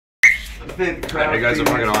Yeah, you guys are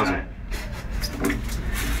fucking awesome.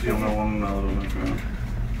 You don't know one another, my friend.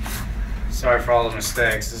 Sorry for all the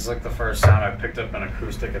mistakes. This is like the first time I picked up an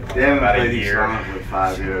acoustic in They haven't about played a these year. songs for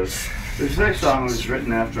 5 years. This next song was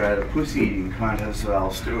written after I had a pussy-eating contest with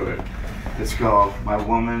Al Stewart. It's called My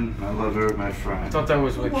Woman, My Lover, My Friend. I thought that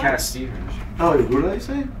was with Cat Stevens. Oh, who did I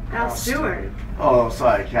say? Al Stewart. Oh,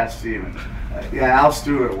 sorry, Cat Stevens. Yeah, Al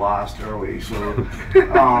Stewart lost early, so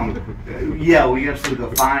yeah, we got to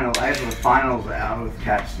the final. I had the finals out with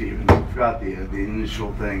Cat Stevens. I forgot the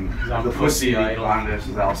initial thing. On The Pussy pussy Idol. contest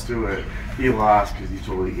with Al Stewart. He lost because he's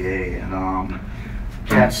totally gay, and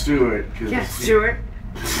Cat Stewart. Cat Stewart.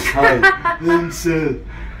 Then Seth.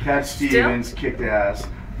 Cat Stevens kicked ass.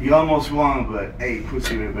 He almost won, but hey,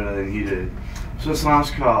 pussy way better than he did. So the song's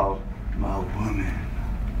called My Woman,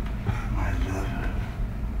 My Lover.